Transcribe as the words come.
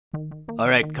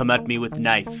Alright, come at me with the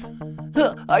knife.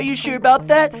 Are you sure about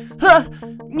that?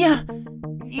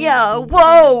 Yeah,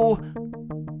 whoa!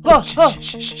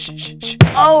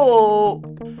 Oh!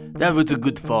 That was a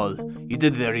good fall. You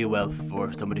did very well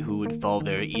for somebody who would fall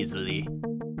very easily.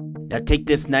 Now take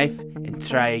this knife and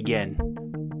try again.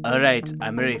 Alright,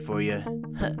 I'm ready for you.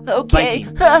 Okay.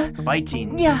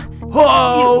 Fighting. Yeah.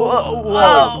 Whoa!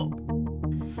 Whoa!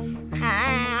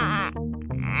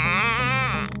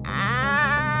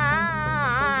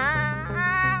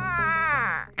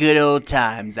 Good old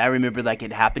times. I remember like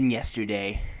it happened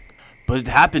yesterday. But it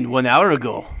happened 1 hour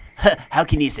ago. How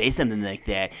can you say something like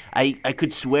that? I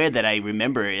could swear that I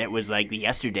remember it was like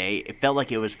yesterday. It felt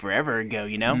like it was forever ago,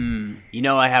 you know? You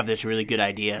know, I have this really good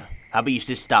idea. How about you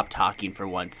just stop talking for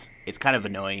once? It's kind of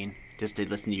annoying just to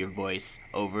listen to your voice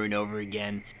over and over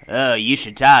again. Oh, you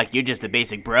should talk. You're just a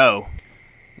basic bro.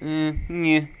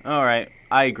 Yeah, alright.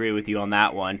 I agree with you on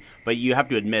that one. But you have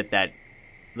to admit that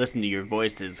listening to your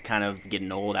voice is kind of getting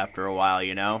old after a while,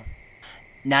 you know?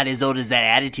 Not as old as that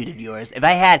attitude of yours. If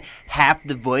I had half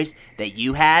the voice that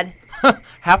you had...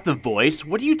 Half the voice?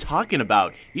 What are you talking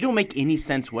about? You don't make any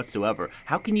sense whatsoever.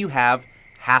 How can you have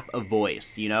half a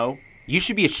voice, you know? You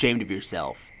should be ashamed of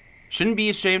yourself. Shouldn't be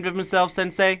ashamed of himself,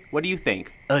 Sensei? What do you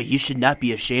think? Oh, you should not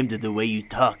be ashamed of the way you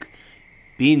talk.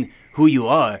 Being who you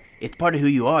are, it's part of who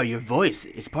you are. Your voice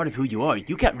is part of who you are.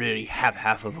 You can't really have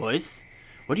half a voice.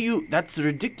 What do you... That's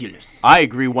ridiculous. I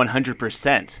agree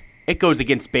 100%. It goes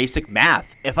against basic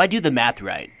math. If I do the math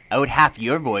right, I would half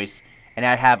your voice, and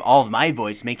I'd have all of my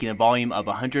voice, making a volume of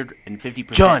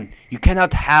 150%. John, you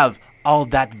cannot have all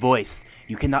that voice.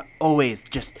 You cannot always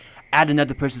just add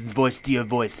another person's voice to your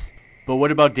voice. But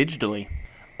what about digitally?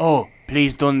 Oh,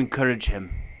 please don't encourage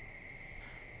him.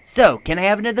 So, can I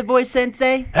have another voice,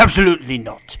 Sensei? Absolutely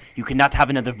not. You cannot have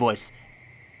another voice.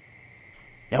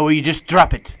 Now will you just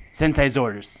drop it? Sensei's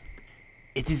orders.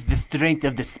 It is the strength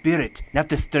of the spirit, not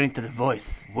the strength of the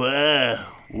voice. Whoa.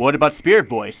 What about spirit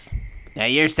voice? Now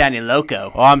you're sounding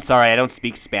loco. Oh, I'm sorry, I don't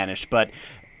speak Spanish, but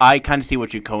I kind of see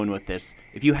what you're going with this.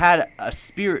 If you had a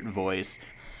spirit voice...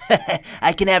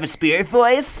 I can have a spirit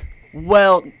voice?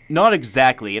 Well, not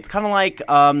exactly. It's kind of like,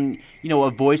 you know,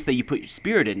 a voice that you put your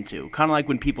spirit into. Kind of like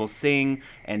when people sing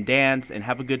and dance and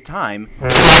have a good time.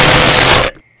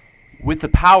 With the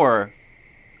power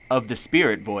of the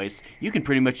spirit voice, you can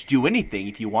pretty much do anything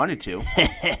if you wanted to.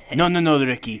 No,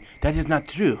 Ricky. That is not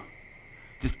true.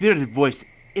 The spirit voice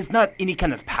is not any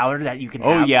kind of power that you can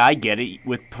have. Oh, yeah, I get it.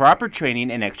 With proper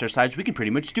training and exercise, we can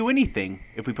pretty much do anything,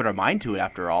 if we put our mind to it,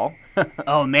 after all.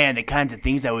 Oh, man, the kinds of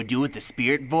things I would do with the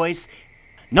spirit voice?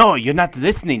 No, you're not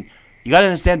listening. You gotta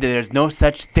understand that there's no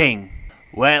such thing.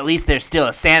 Well, at least there's still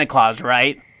a Santa Claus,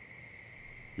 right?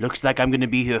 Looks like I'm gonna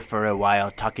be here for a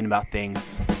while, talking about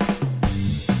things.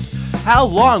 How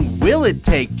long will it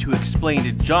take to explain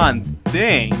to John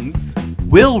things?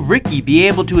 Will Ricky be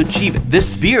able to achieve the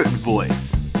spirit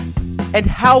voice? And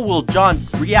how will John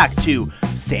react to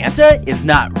Santa is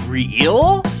not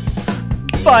real?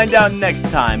 Find out next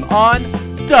time on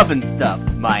Dubbin Stuff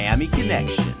Miami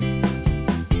Connection.